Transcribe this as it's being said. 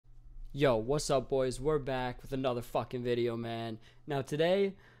Yo, what's up, boys? We're back with another fucking video, man. Now,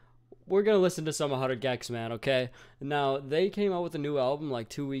 today, we're gonna listen to some of GECS, man, okay? Now, they came out with a new album like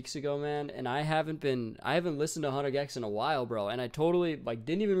 2 weeks ago, man, and I haven't listened to GECS in a while, bro, and I totally,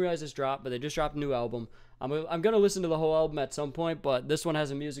 didn't even realize this dropped, but they just dropped a new album. I'm gonna listen to the whole album at some point, but this one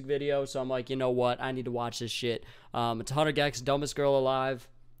has a music video, so I'm like, you know what? I need to watch this shit. It's GECS, Dumbest Girl Alive.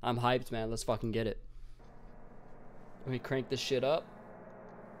 I'm hyped, man. Let's fucking get it. Let me crank this shit up.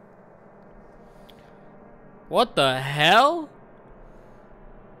 What the hell?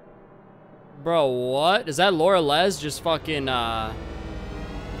 Bro, what? Is that Laura Les just fucking,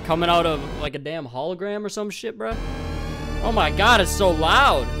 coming out of, like, a damn hologram or some shit, bro? Oh my god, it's so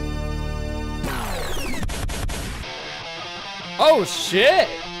loud. Oh, shit.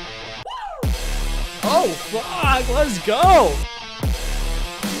 Oh, fuck, let's go.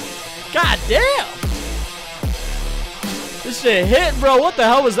 God damn. This shit hit, bro. What the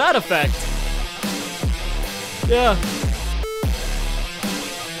hell was that effect? Yeah.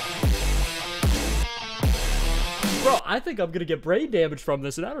 Bro, I think I'm gonna get brain damage from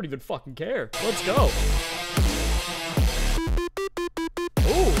this, and I don't even fucking care. Let's go.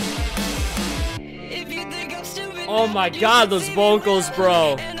 Ooh. Oh my god, those vocals,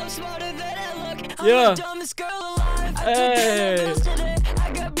 bro. Yeah. Hey.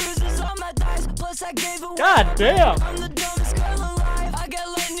 God damn.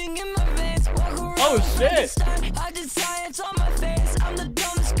 Oh shit. I did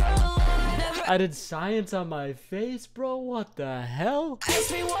science on my face, bro. What the hell?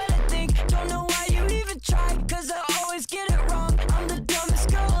 Ask me what I think. Don't know why you even try, cause I always get it wrong. I'm the dumbest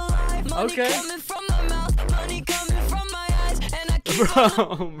girl alive. Money coming from my mouth, money coming from my eyes, and I keep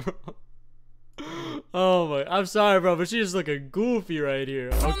bro. Oh my, I'm sorry, bro, but she's looking goofy right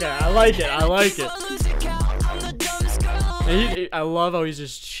here. Okay, I like it. I like it. I love how he's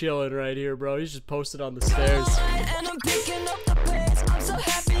just chilling right here, bro. He's just posted on the stairs. And I'm picking up the pace. I'm so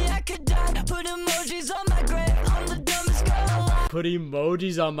happy I could die. Put emojis on my grave. I'm the dumbest girl alive. Put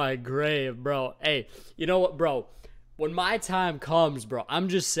emojis on my grave, bro. Hey, you know what, bro? When my time comes, bro, I'm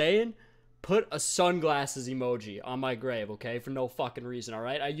just saying, put a sunglasses emoji on my grave, okay? For no fucking reason, all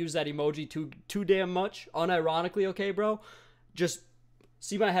right? I use that emoji too damn much, unironically, okay, bro? Just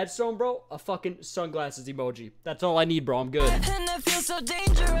see my headstone, bro? A fucking sunglasses emoji. That's all I need, bro. I'm good. And I feel so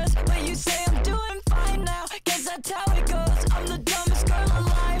dangerous, but you say I'm doing fine now, cause that's how it goes. I'm the dumbest girl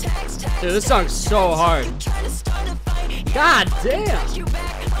alive. Dude, this song's so hard. God damn.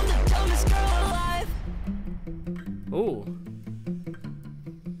 Ooh.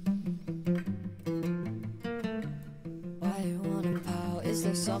 Is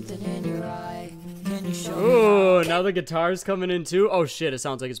there something in your eye? Can you show me? Ooh, now the guitar's coming in too. Oh shit, it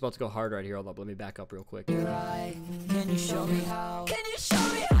sounds like it's about to go hard right here. Hold up, let me back up real quick. Can you show me how? Can you show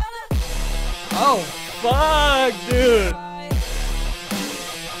me how to? Oh fuck, dude.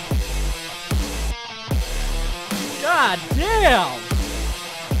 God damn.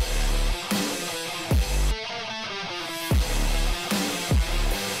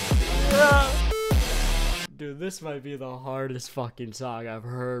 Yeah. Dude, this might be the hardest fucking song I've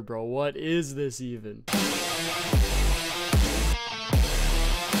heard, bro. What is this even?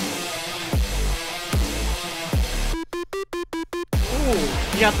 Ooh,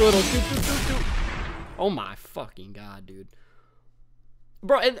 you got the little doo-doo-doo-doo. Oh my fucking god, dude.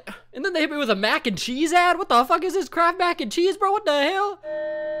 Bro, and then they hit me with a mac and cheese ad? What the fuck is this? Kraft mac and cheese, bro? What the hell?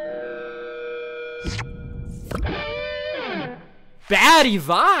 Baddie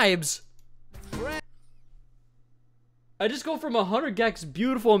vibes? I just go from a GECS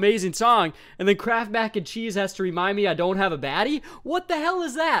beautiful, amazing song, and then Kraft mac and cheese has to remind me I don't have a baddie? What the hell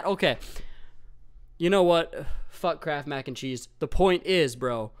is that? Okay. You know what? Fuck Kraft mac and cheese. The point is,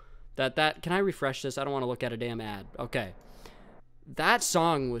 bro, that can I refresh this? I don't want to look at a damn ad. Okay. That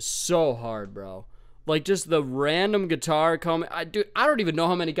song was so hard, bro. Like, just the random guitar coming. Dude, I don't even know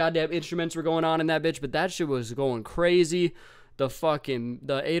how many goddamn instruments were going on in that bitch, but that shit was going crazy. The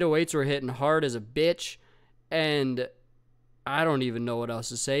 808s were hitting hard as a bitch. And I don't even know what else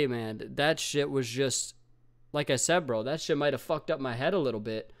to say, man. That shit was just, like I said, bro, that shit might have fucked up my head a little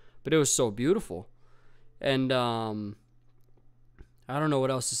bit, but it was so beautiful. And, I don't know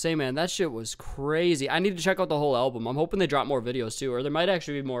what else to say, man. That shit was crazy. I need to check out the whole album. I'm hoping they drop more videos, too, or there might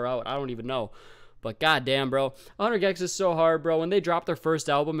actually be more out. I don't even know. But goddamn, bro, GECS is so hard, bro. When they dropped their first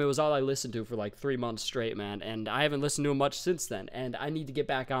album, it was all I listened to for like 3 months straight, man. And I haven't listened to them much since then. And I need to get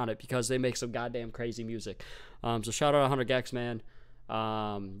back on it because they make some goddamn crazy music. So shout out to GECS, man.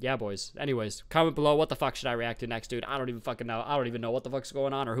 Yeah, boys. Anyways, comment below what the fuck should I react to next, dude. I don't even fucking know. I don't even know what the fuck's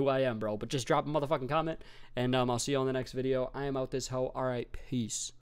going on or who I am, bro. But just drop a motherfucking comment, and I'll see you on the next video. I am out this hoe. All right, peace.